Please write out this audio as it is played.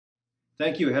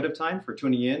Thank you ahead of time for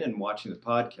tuning in and watching the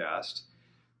podcast.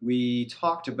 We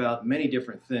talked about many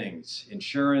different things: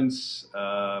 insurance,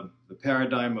 the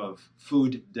paradigm of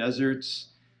food deserts,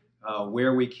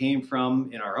 where we came from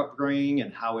in our upbringing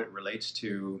and how it relates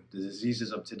to the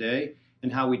diseases of today,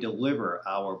 and how we deliver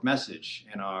our message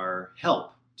and our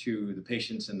help to the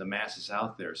patients and the masses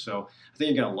out there. So I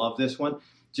think you're going to love this one.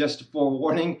 Just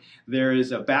forewarning, there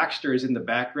is a Baxter is in the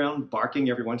background barking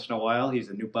every once in a while. He's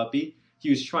a new puppy. He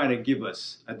was trying to give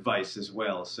us advice as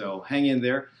well. So hang in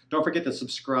there. Don't forget to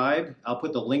subscribe. I'll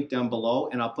put the link down below,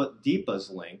 and I'll put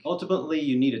Deepa's link. Ultimately,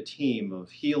 you need a team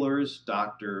of healers,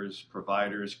 doctors,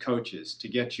 providers, coaches to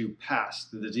get you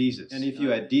past the diseases. And if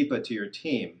you add Deepa to your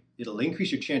team, it'll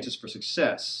increase your chances for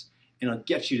success, and it'll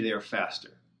get you there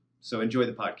faster. So enjoy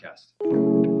the podcast.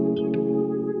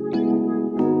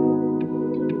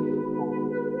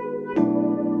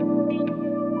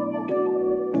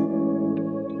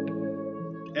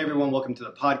 Hey everyone, welcome to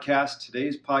the podcast.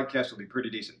 Today's podcast will be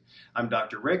pretty decent. I'm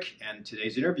Dr. Rick, and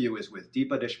today's interview is with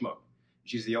Deepa Deshmukh.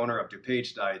 She's the owner of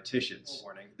DuPage Dietitians.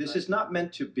 This is not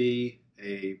meant to be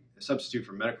a substitute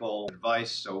for medical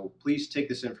advice, so please take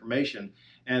this information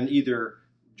and either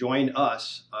join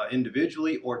us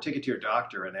individually or take it to your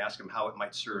doctor and ask him how it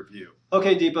might serve you.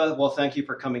 Okay, Deepa, well, thank you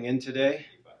for coming in today.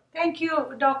 Thank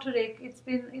you, Dr. Rick. It's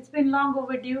been long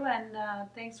overdue, and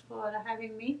thanks for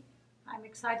having me. I'm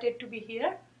excited to be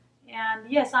here. And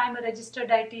yes, I'm a registered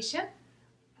dietitian.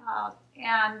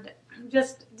 And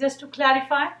just to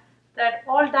clarify that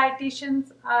all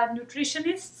dietitians are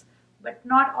nutritionists, but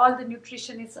not all the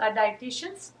nutritionists are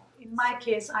dietitians. In my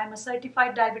case, I'm a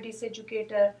certified diabetes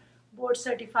educator, board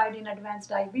certified in advanced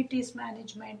diabetes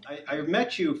management. I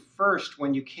met you first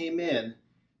when you came in,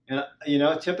 and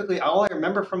typically all I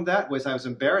remember from that was I was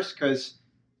embarrassed because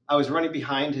I was running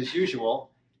behind as usual.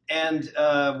 And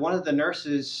one of the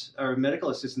nurses or medical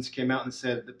assistants came out and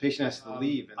said the patient has to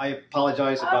leave. I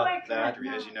apologize about that.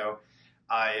 No. As you know,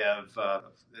 I have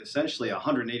essentially a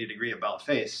 180-degree about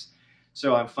face.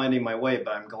 So I'm finding my way,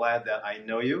 but I'm glad that I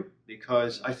know you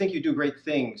because I think you do great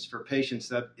things for patients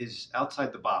that is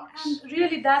outside the box. And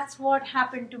really, that's what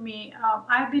happened to me.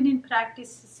 I've been in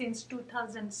practice since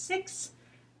 2006.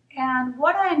 And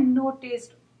what I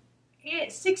noticed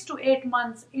 6 to 8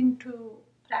 months into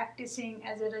practicing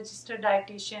as a registered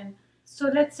dietitian. So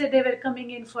let's say they were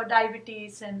coming in for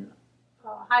diabetes and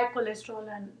high cholesterol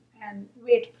and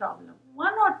weight problem.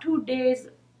 1 or 2 days,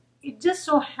 it just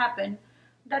so happened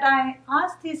that I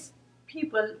asked these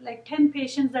people, like 10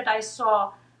 patients that I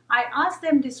saw, I asked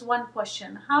them this one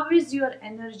question: how is your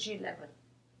energy level?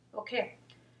 Okay.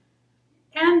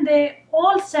 And they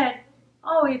all said,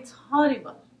 oh, it's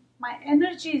horrible. My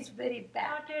energy is very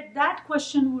bad. That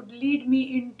question would lead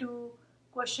me into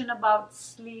question about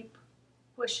sleep,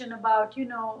 question about,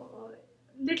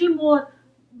 little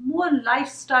more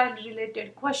lifestyle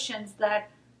related questions that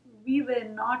we were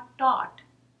not taught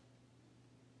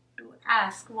to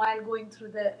ask while going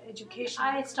through the education.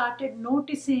 I started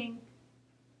noticing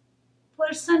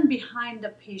person behind the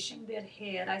patient, their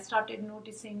hair. I started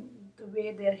noticing the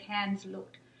way their hands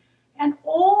looked. And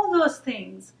all those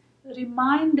things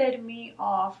reminded me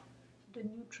of the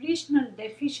nutritional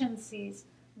deficiencies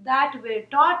that were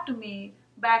taught to me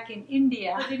back in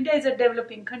India. Because India is a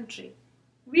developing country.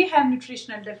 We have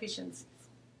nutritional deficiencies.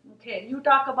 Okay, you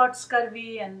talk about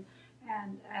scurvy and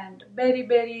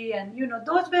beriberi, and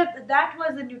that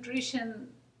was the nutrition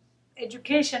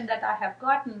education that I have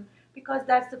gotten because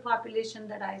that's the population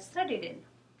that I studied in.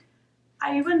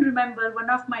 I even remember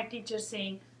one of my teachers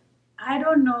saying, I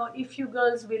don't know if you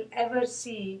girls will ever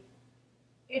see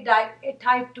a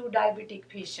type 2 diabetic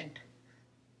patient.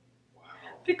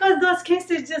 Because those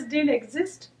cases just didn't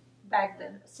exist back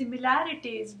then.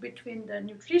 Similarities between the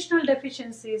nutritional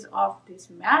deficiencies of this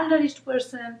malnourished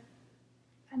person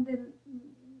and then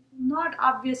not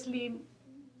obviously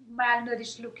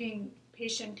malnourished looking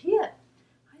patient here.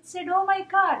 I said, oh my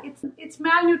God, it's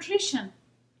malnutrition.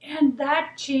 And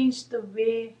that changed the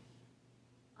way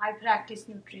I practice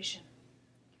nutrition.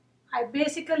 I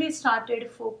basically started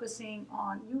focusing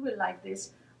on, you will like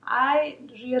this, I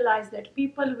realized that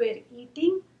people were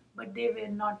eating, but they were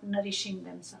not nourishing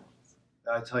themselves.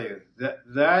 I tell you,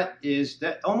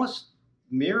 that almost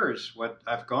mirrors what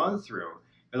I've gone through.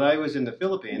 Because I was in the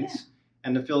Philippines,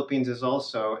 and the Philippines is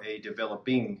also a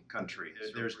developing country.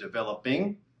 There's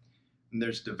developing, and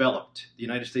there's developed. The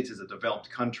United States is a developed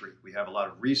country. We have a lot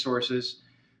of resources,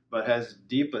 but as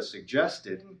Deepa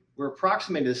suggested, we're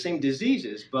approximating the same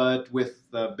diseases, but with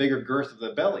the bigger girth of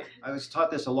the belly. I was taught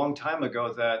this a long time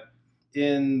ago that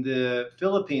in the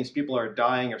Philippines, people are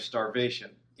dying of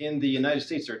starvation. in the United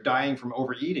States are dying from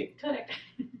overeating. Correct.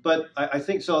 But I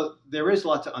think so. There is a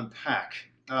lot to unpack.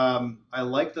 I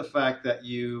like the fact that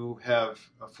you have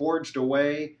forged a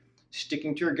way,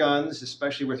 sticking to your guns,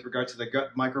 especially with regard to the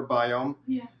gut microbiome.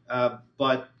 Yeah.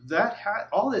 But that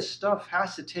all this stuff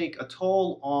has to take a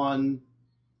toll on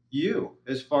you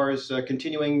as far as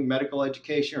continuing medical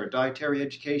education or dietary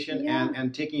education,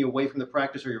 and taking you away from the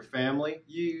practice or your family.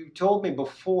 You told me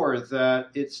before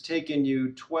that it's taken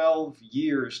you 12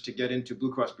 years to get into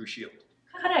Blue Cross Blue Shield.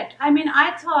 Correct. I mean,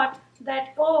 I thought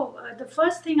that, the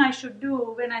first thing I should do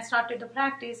when I started the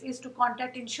practice is to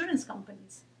contact insurance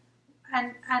companies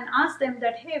and ask them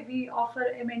that, hey, we offer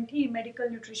MNT, medical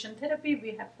nutrition therapy,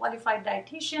 we have qualified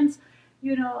dietitians,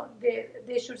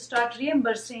 they should start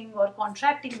reimbursing or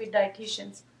contracting with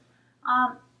dietitians.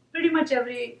 Pretty much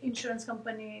every insurance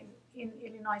company in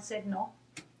Illinois said no.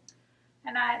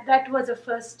 And that was the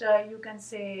first, you can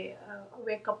say,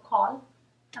 wake-up call.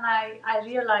 And I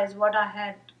realized what I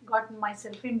had gotten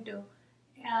myself into.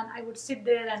 And I would sit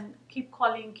there and keep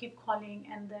calling.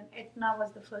 And then Aetna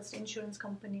was the first insurance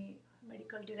company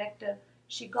medical director.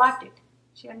 She got it.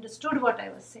 She understood what I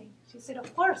was saying. She said,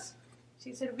 of course.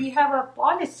 She said, we have a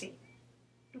policy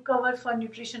to cover for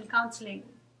nutrition counseling,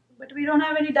 but we don't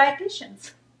have any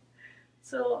dietitians.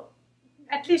 So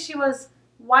at least she was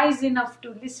wise enough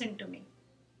to listen to me.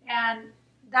 And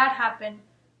that happened.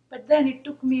 But then it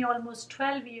took me almost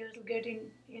 12 years to get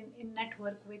in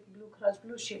network with Blue Cross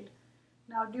Blue Shield.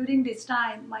 Now, during this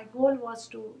time, my goal was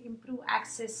to improve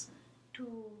access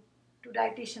to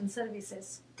dietitian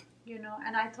services,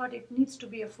 and I thought it needs to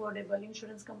be affordable.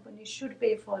 Insurance companies should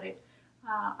pay for it.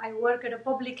 I work at a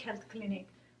public health clinic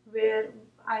where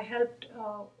I helped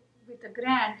with a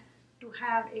grant to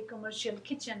have a commercial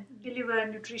kitchen, deliver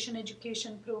a nutrition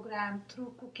education program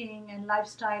through cooking and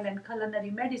lifestyle and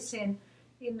culinary medicine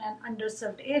in an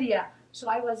underserved area. So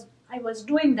I was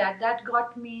doing that. That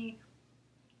got me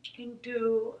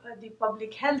into the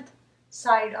public health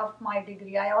side of my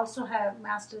degree. I also have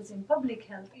master's in public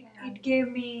health. It gave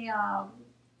me a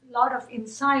lot of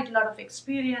insight, a lot of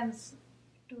experience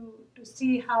to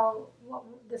see how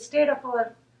the state of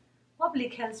our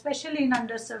public health, especially in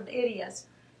underserved areas.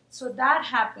 So that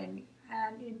happened.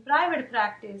 And in private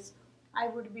practice, I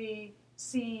would be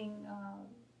seeing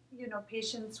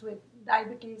patients with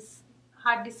diabetes,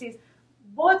 heart disease,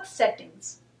 both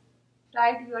settings,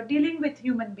 right? You are dealing with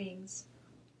human beings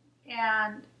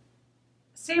and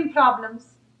same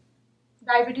problems,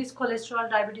 diabetes,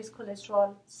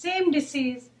 cholesterol, same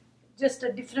disease, just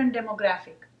a different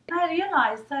demographic. I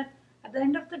realized that at the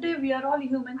end of the day, we are all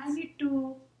human. I need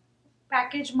to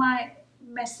package my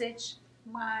message,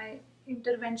 my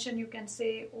intervention, you can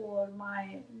say, or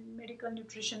my medical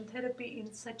nutrition therapy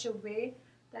in such a way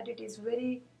that it is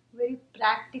very, very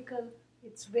practical,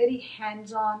 it's very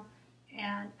hands-on,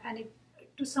 and it,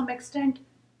 to some extent,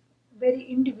 very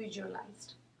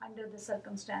individualized under the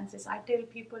circumstances. I tell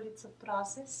people it's a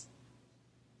process.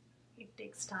 It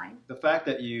takes time. The fact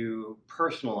that you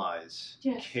personalize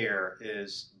care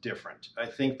is different. I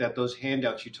think that those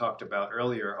handouts you talked about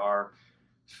earlier are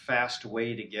fast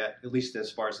way to get, at least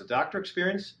as far as the doctor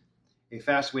experience, a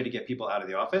fast way to get people out of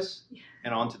the office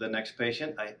and on to the next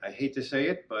patient. I hate to say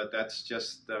it, but that's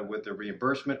just with the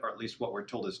reimbursement, or at least what we're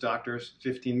told as doctors,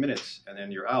 15 minutes and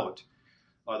then you're out.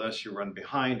 Or thus you run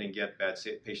behind and get bad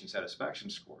patient satisfaction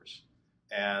scores.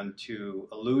 And to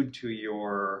allude to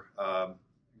your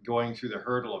going through the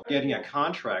hurdle of getting a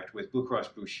contract with Blue Cross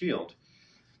Blue Shield,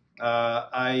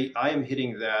 I am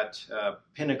hitting that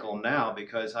pinnacle now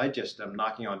because I just am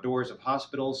knocking on doors of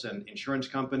hospitals and insurance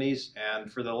companies.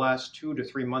 And for the last 2 to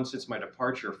 3 months since my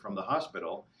departure from the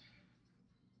hospital,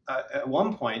 at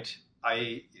one point,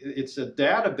 it's a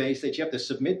database that you have to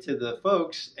submit to the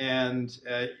folks, and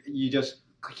you just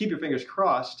keep your fingers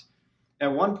crossed.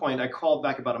 At one point, I called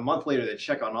back about a month later to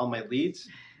check on all my leads,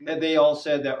 and they all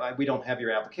said that we don't have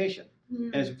your application.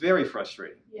 And it's very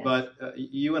frustrating. Yes. But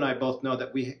you and I both know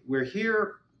that we're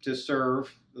here to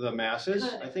serve the masses.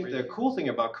 Good. I think the cool thing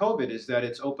about COVID is that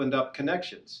it's opened up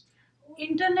connections.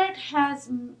 Internet has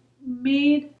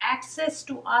made access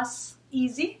to us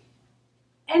easy.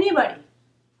 Anybody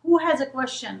who has a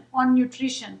question on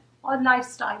nutrition or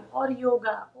lifestyle or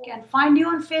yoga can find you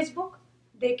on Facebook.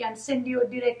 They can send you a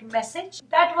direct message.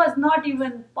 That was not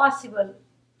even possible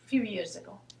a few years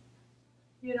ago.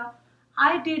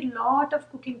 I did a lot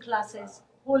of cooking classes,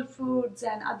 Whole Foods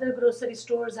and other grocery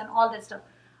stores and all that stuff.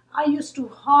 I used to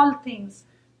haul things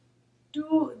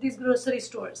to these grocery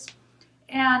stores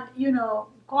and,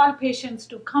 call patients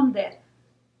to come there.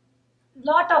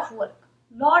 Lot of work.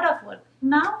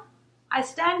 Now, I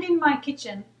stand in my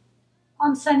kitchen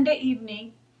on Sunday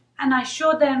evening and I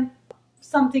show them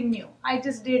something new. I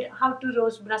just did how to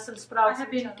roast Brussels sprouts. I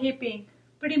have been taping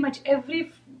pretty much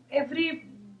every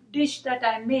dish that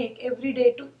I make every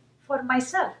day for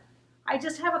myself. I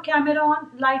just have a camera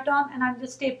on, light on, and I'm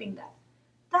just taping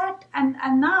that.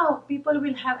 And now people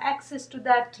will have access to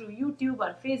that through YouTube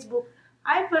or Facebook.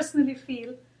 I personally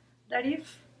feel that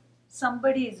if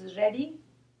somebody is ready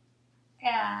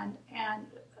and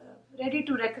ready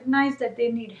to recognize that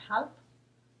they need help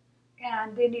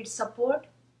and they need support,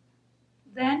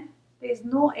 then there is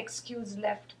no excuse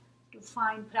left to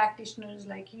find practitioners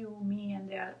like you, me, and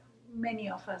there are many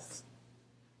of us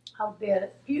out there.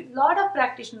 A lot of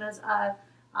practitioners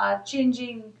are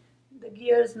changing the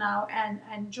gears now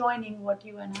and joining what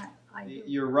you and I do.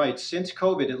 You're right. Since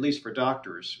COVID, at least for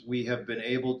doctors, we have been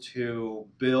able to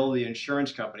bill the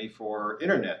insurance company for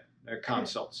internet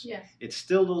consults. Yes. It's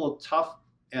still a little tough,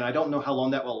 and I don't know how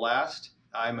long that will last.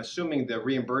 I'm assuming the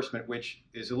reimbursement, which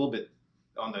is a little bit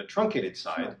on the truncated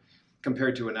side, Sure,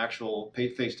 compared to an actual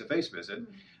face-to-face visit.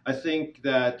 Mm-hmm. I think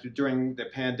that during the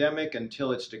pandemic,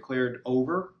 until it's declared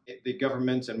over, the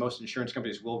governments and most insurance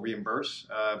companies will reimburse.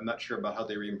 I'm not sure about how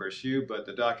they reimburse you, but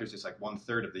the doctors, it's like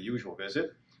 1/3 of the usual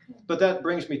visit. But that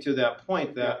brings me to that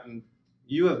point that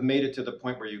you have made it to the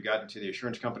point where you got into the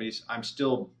insurance companies. I'm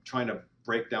still trying to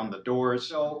break down the doors.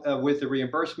 So with the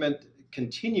reimbursement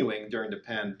continuing during the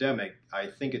pandemic, I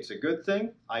think it's a good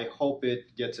thing. I hope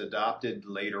it gets adopted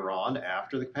later on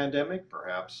after the pandemic,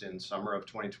 perhaps in summer of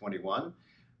 2021.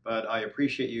 But I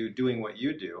appreciate you doing what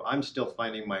you do. I'm still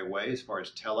finding my way as far as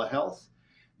telehealth.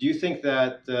 Do you think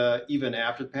that even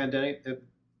after the pandemic,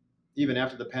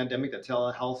 the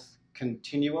telehealth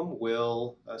continuum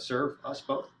will serve us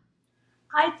both?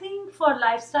 I think for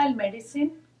lifestyle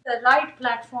medicine, the right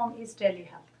platform is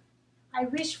telehealth. I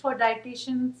wish for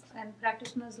dietitians and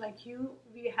practitioners like you,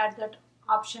 we had that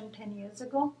option 10 years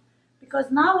ago.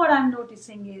 Because now what I'm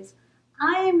noticing is,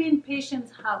 I am in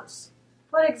patient's house.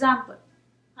 For example,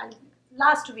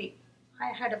 last week, I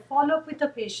had a follow-up with a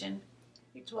patient.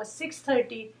 It was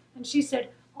 6:30, and she said,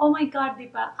 "Oh my God,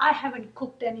 Deepa, I haven't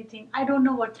cooked anything. I don't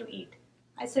know what to eat."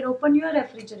 I said, "Open your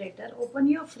refrigerator, open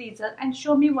your freezer, and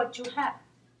show me what you have."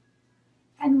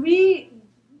 And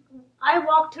I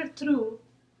walked her through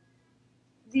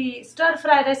the stir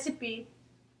fry recipe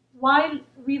while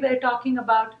we were talking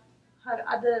about her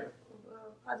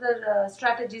other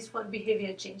strategies for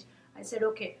behavior change. I said,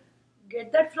 "Okay,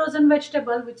 get that frozen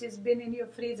vegetable which has been in your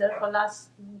freezer for last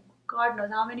God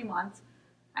knows how many months,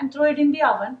 and throw it in the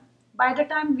oven. By the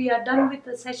time we are done with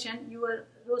the session, your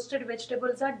roasted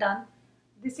vegetables are done.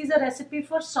 This is a recipe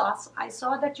for sauce. I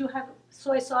saw that you have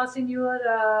soy sauce in your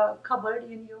cupboard,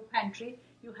 in your pantry.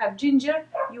 You have ginger,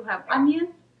 you have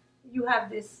onion, you have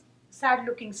this sad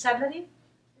looking celery.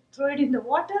 Throw it in the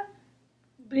water,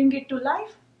 bring it to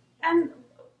life, and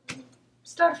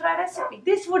stir fry recipe."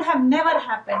 This would have never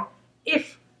happened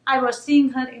if I was seeing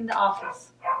her in the office.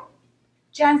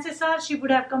 Chances are she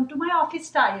would have come to my office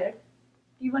tired,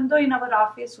 even though in our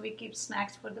office we keep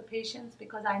snacks for the patients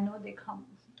because I know they come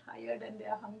tired and they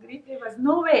are hungry. There was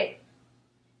no way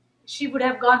she would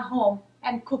have gone home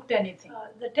and cooked anything.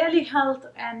 The telehealth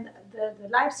and the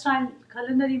lifestyle,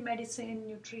 culinary medicine,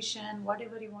 nutrition,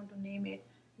 whatever you want to name it,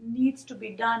 needs to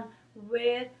be done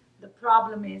where the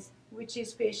problem is, which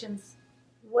is patients'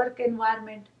 work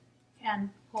environment and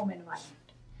home environment.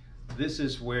 This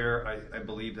is where I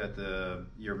believe that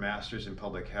your master's in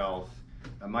public health,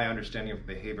 my understanding of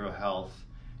behavioral health,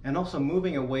 and also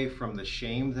moving away from the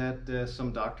shame that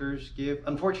some doctors give.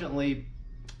 Unfortunately,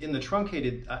 in the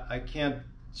truncated, I can't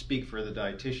speak for the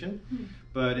dietitian,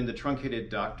 but in the truncated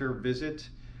doctor visit,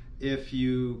 if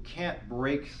you can't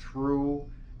break through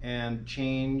and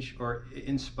change or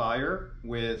inspire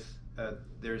with,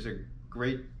 there's a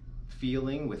great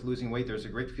feeling with losing weight, there's a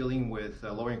great feeling with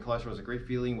lowering cholesterol, there's a great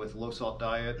feeling with low salt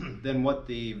diet, then what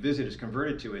the visit is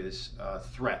converted to is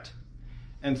threat.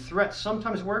 And threat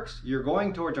sometimes works. You're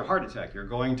going towards a heart attack,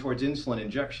 you're going towards insulin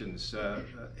injections,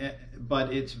 but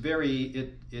it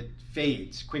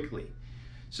fades quickly.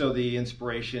 So the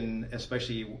inspiration,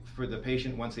 especially for the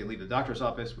patient once they leave the doctor's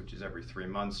office, which is every 3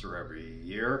 months or every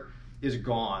year, is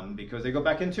gone because they go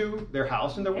back into their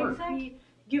house and their work. Exactly. We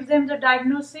give them the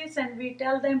diagnosis and we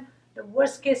tell them the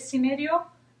worst case scenario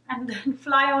and then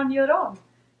fly on your own,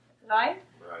 right?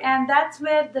 And that's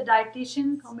where the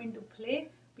dietitians come into play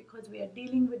because we are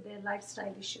dealing with their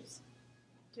lifestyle issues,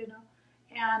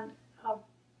 and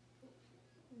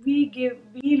we give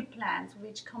meal plans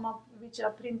which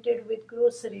are printed with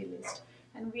grocery list,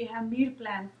 and we have meal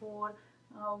plan for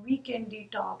weekend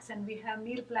detox, and we have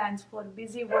meal plans for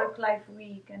busy work life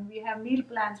week, and we have meal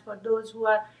plans for those who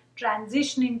are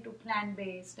transitioning to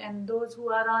plant-based, and those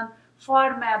who are on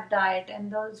FODMAP diet,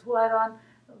 and those who are on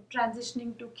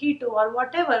transitioning to keto or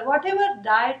whatever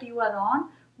diet you are on,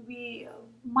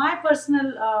 my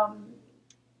personal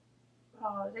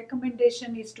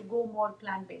recommendation is to go more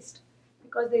plant-based,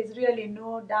 because there is really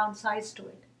no downsides to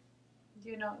it.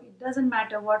 It doesn't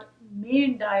matter what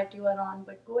main diet you are on,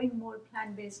 but going more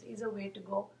plant-based is a way to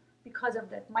go because of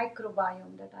that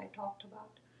microbiome that I talked about.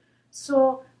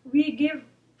 So we give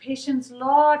patients a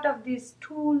lot of these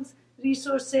tools,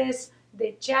 resources.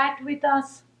 They chat with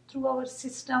us through our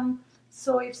system.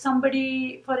 So if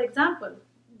somebody, for example,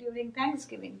 during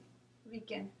Thanksgiving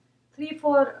weekend,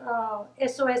 3-4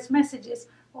 SOS messages,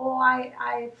 oh,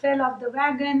 I fell off the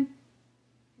wagon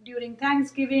during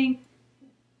Thanksgiving,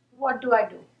 what do I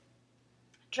do?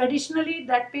 Traditionally,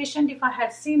 that patient, if I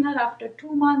had seen her after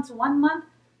 2 months, 1 month,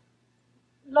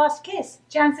 lost case.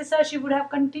 Chances are she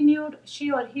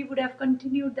or he would have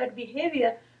continued that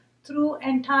behavior through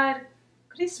entire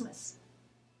Christmas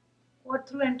or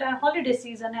through entire holiday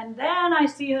season, and then I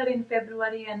see her in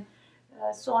February and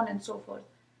so on and so forth.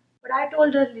 But I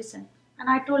told her, listen, and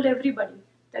I told everybody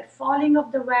that falling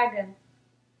off the wagon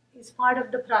is part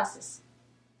of the process.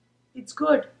 It's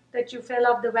good that you fell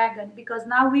off the wagon, because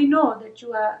now we know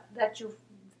that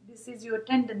this is your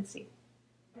tendency.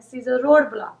 This is a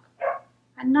roadblock.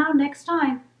 And now next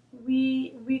time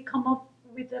we come up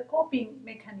with a coping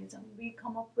mechanism. We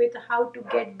come up with how to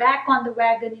get back on the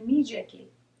wagon immediately.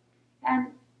 And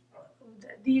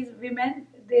these women,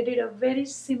 they did a very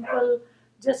simple,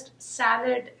 just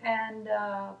salad and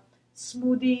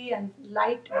smoothie and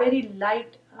very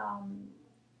light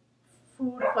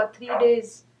food for 3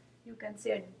 days. You can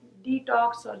say a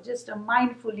detox or just a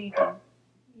mindful eating,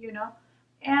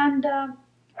 And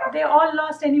they all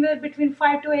lost anywhere between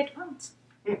 5 to 8 pounds.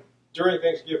 During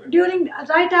Thanksgiving?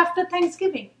 Right after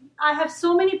Thanksgiving. I have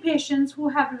so many patients who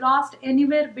have lost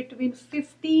anywhere between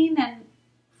 15 and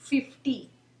 50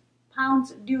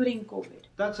 pounds during COVID.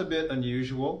 That's a bit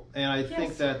unusual, and I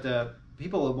think that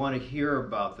people would want to hear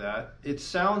about that. It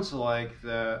sounds like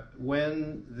that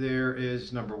when there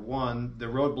is, number one, the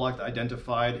roadblock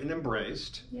identified and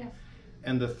embraced,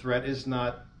 and the threat is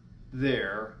not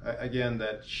there, again,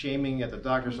 that shaming at the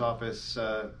doctor's office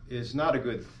is not a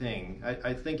good thing.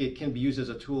 I think it can be used as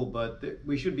a tool, but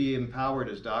we should be empowered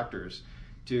as doctors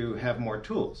to have more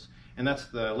tools. And that's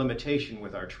the limitation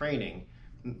with our training.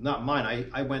 Not mine.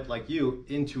 I went, like you,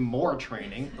 into more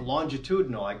training,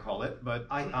 longitudinal I call it, but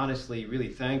I honestly really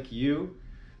thank you.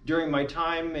 During my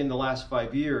time in the last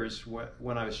 5 years,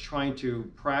 when I was trying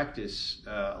to practice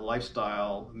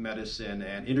lifestyle medicine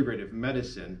and integrative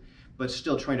medicine, but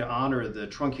still trying to honor the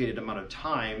truncated amount of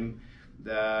time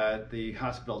that the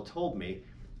hospital told me,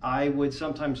 I would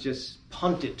sometimes just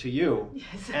punt it to you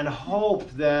and hope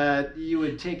that you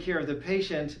would take care of the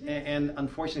patient. And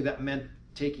unfortunately, that meant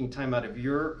taking time out of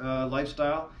your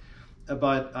lifestyle.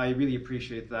 But I really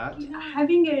appreciate that.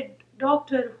 Having a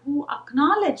doctor who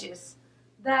acknowledges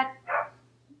that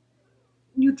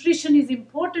nutrition is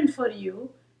important for you,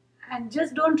 and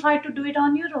just don't try to do it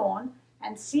on your own,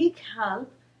 and seek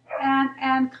help,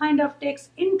 and kind of takes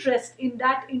interest in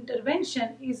that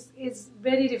intervention is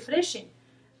very refreshing.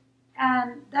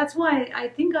 And that's why I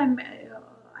think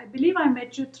I believe I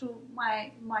met you through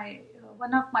my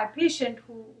one of my patient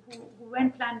who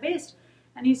went plant-based,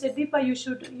 and he said, Deepa,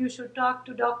 you should talk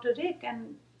to Dr. Rick,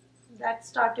 and that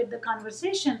started the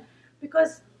conversation,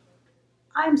 because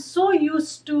I'm so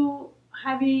used to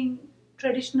having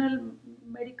traditional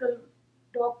medical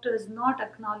doctors not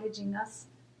acknowledging us.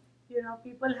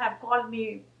 People have called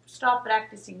me, stop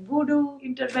practicing voodoo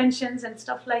interventions and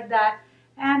stuff like that.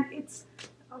 And it's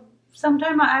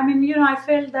sometimes, I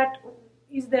felt that,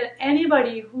 is there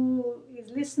anybody who is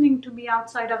listening to me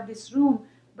outside of this room?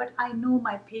 But I know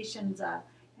my patients are.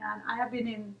 And I have been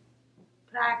in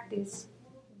practice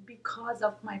because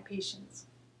of my patients,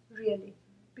 really.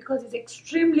 Because it's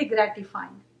extremely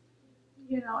gratifying.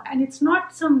 And it's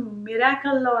not some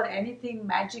miracle or anything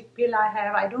magic pill I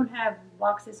have. I don't have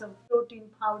boxes of protein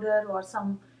powder or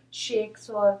some shakes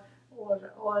or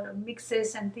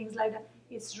mixes and things like that.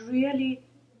 It's really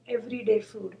everyday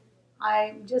food.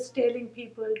 I'm just telling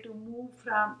people to move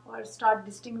from or start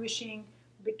distinguishing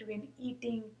between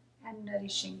eating and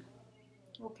nourishing.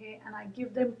 Okay, and I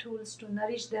give them tools to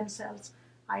nourish themselves.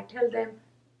 I tell them,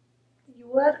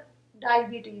 your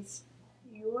diabetes,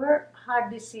 your heart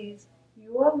disease,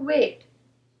 your weight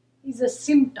is a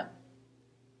symptom.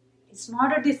 It's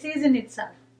not a disease in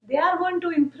itself. They are going to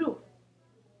improve.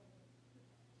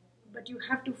 But you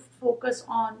have to focus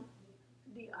on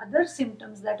the other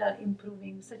symptoms that are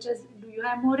improving, such as, do you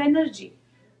have more energy?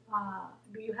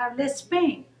 Do you have less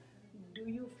pain?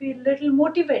 Do you feel little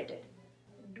motivated?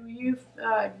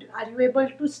 Are you able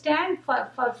to stand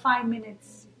for 5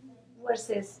 minutes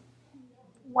versus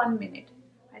 1 minute?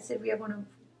 I said we are going to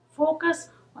focus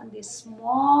on these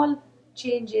small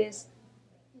changes.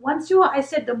 I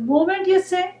said the moment you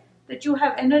say that you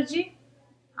have energy,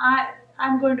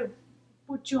 I'm going to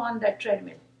put you on that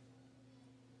treadmill.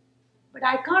 But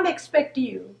I can't expect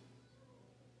you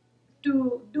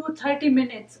to do 30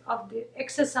 minutes of the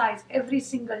exercise every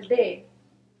single day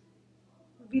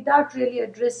without really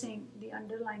addressing the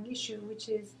underlying issue, which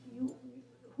is you.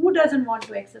 Who doesn't want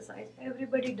to exercise?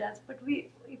 Everybody does. But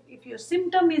if your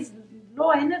symptom is low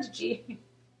energy,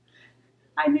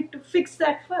 I need to fix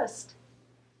that first.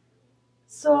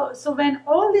 So when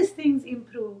all these things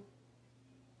improve,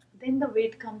 then the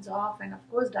weight comes off, and of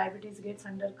course diabetes gets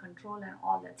under control and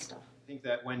all that stuff. I think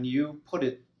that when you put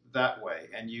it that way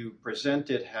and you present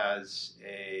it as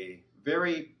a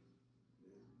very,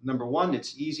 number one,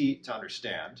 it's easy to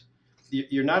understand.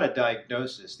 You're not a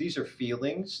diagnosis. These are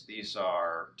feelings. These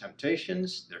are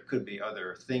temptations. There could be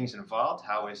other things involved.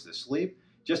 How is the sleep?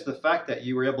 Just the fact that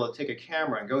you were able to take a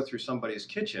camera and go through somebody's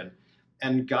kitchen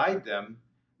and guide them,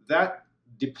 that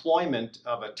deployment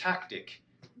of a tactic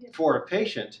for a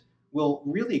patient will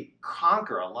really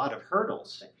conquer a lot of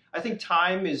hurdles. I think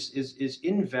time is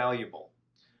invaluable.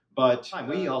 But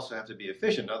we also have to be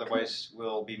efficient. Otherwise,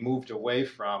 we'll be moved away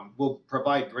from, we'll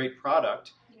provide great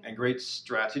product and great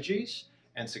strategies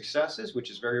and successes,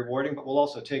 which is very rewarding, but we'll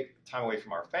also take time away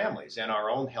from our families and our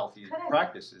own healthy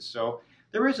practices. So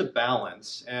there is a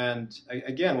balance. And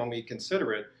again, when we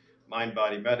consider it,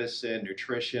 mind-body medicine,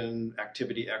 nutrition,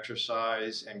 activity,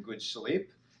 exercise, and good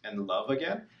sleep, and love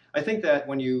again, I think that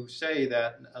when you say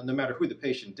that no matter who the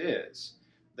patient is,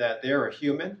 that they're a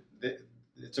human,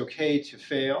 it's okay to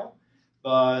fail,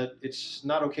 but it's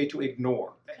not okay to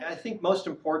ignore. I think most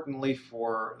importantly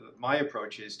for my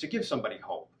approach is to give somebody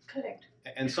hope. Correct.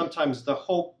 And sometimes the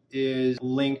hope is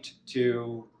linked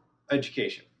to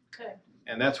education. Correct.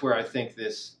 And that's where I think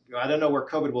this, I don't know where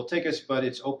COVID will take us, but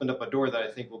it's opened up a door that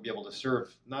I think we'll be able to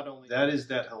serve. Not only that is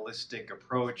that holistic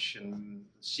approach and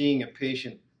seeing a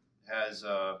patient as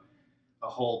a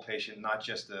whole patient, not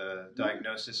just a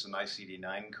diagnosis and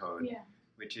ICD-9 code. Yeah.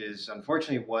 Which is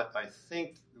unfortunately what I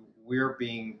think we're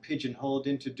being pigeonholed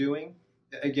into doing.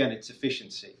 Again, it's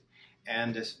efficiency.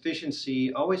 And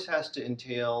efficiency always has to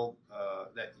entail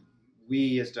that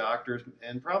we as doctors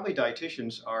and probably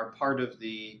dietitians are part of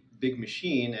the big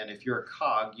machine. And if you're a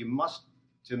cog, you must,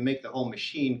 to make the whole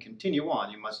machine continue on,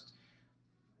 you must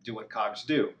do what cogs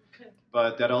do. Okay.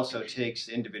 But that also takes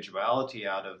individuality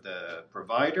out of the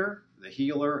provider, the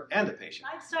healer, and the patient.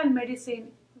 Lifestyle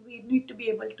medicine, we need to be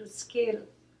able to scale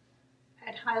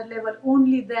at higher level.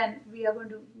 Only then we are going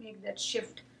to make that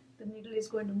shift. The needle is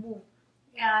going to move.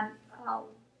 And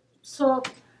so,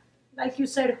 like you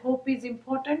said, hope is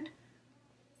important.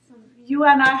 You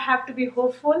and I have to be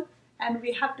hopeful, and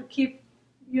we have to keep,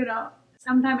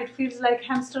 sometimes it feels like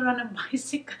hamster on a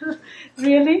bicycle,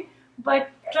 really. But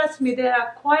trust me, there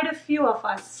are quite a few of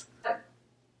us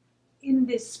in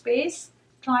this space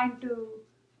trying to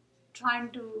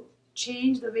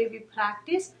change the way we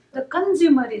practice. The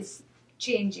consumer is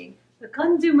changing. The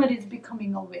consumer is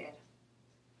becoming aware.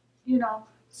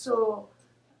 So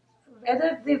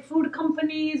whether the food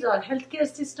companies or healthcare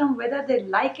system, whether they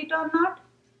like it or not,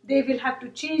 they will have to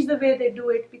change the way they do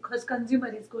it because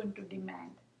consumer is going to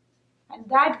demand. And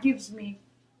that gives me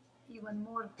even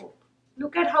more hope.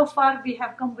 Look at how far we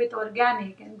have come with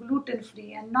organic and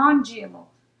gluten-free and non-GMO.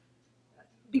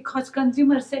 Because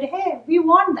consumers said, hey, we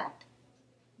want that.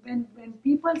 When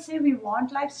people say we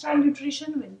want lifestyle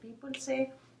nutrition, when people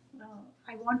say,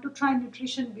 I want to try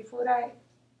nutrition before I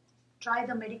try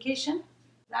the medication,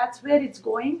 that's where it's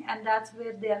going and that's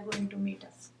where they are going to meet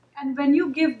us. And when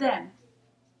you give them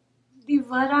the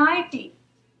variety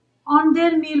on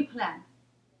their meal plan,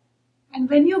 and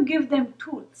when you give them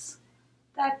tools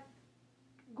that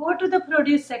go to the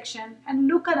produce section and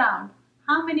look around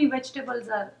how many vegetables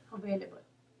are available.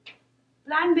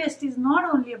 Plant-based is not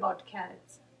only about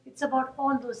carrots, it's about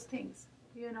all those things,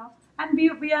 And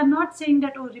we are not saying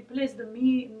that, replace the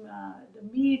meat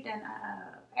and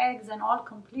eggs and all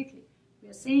completely. We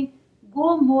are saying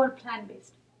go more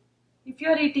plant-based. If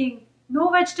you're eating no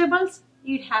vegetables,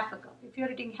 eat half a cup. If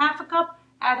you're eating half a cup,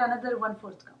 add another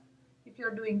 1/4 cup. If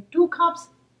you're doing 2 cups,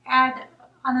 add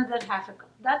another half a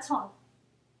cup. That's all.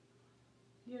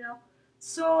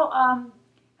 So,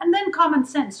 and then common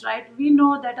sense, right? We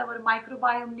know that our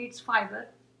microbiome needs fiber,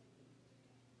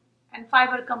 and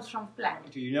fiber comes from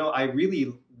plant. I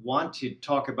really want to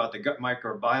talk about the gut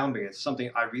microbiome because it's something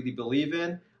I really believe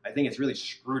in. I think it's really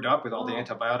screwed up with all the Oh.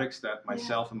 antibiotics that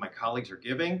myself and my colleagues are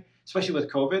giving, especially with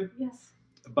COVID. Yes.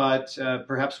 But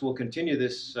perhaps we'll continue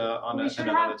this on We should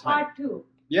another have time. part 2.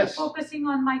 Yes. Focusing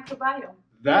on microbiome.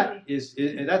 That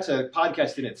Really. that's a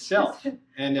podcast in itself,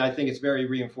 and I think it's very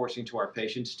reinforcing to our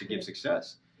patients to give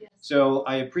success. Yes. So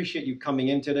I appreciate you coming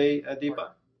in today,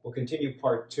 Deepa. We'll continue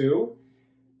part 2,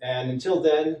 and until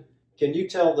then, can you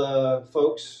tell the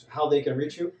folks how they can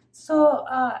reach you? So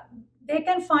they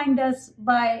can find us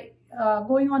by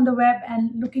going on the web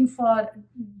and looking for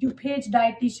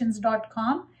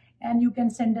DuPageDietitians.com, and you can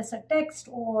send us a text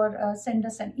or send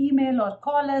us an email or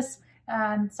call us,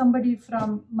 and somebody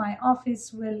from my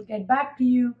office will get back to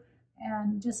you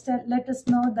and just let us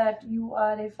know that you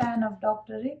are a fan of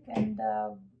Dr. Rick, and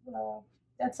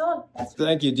that's all.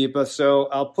 Thank you, Deepa. So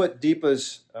I'll put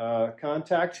Deepa's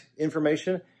contact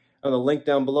information on the link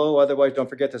down below. Otherwise, don't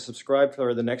forget to subscribe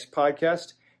for the next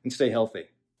podcast and stay healthy.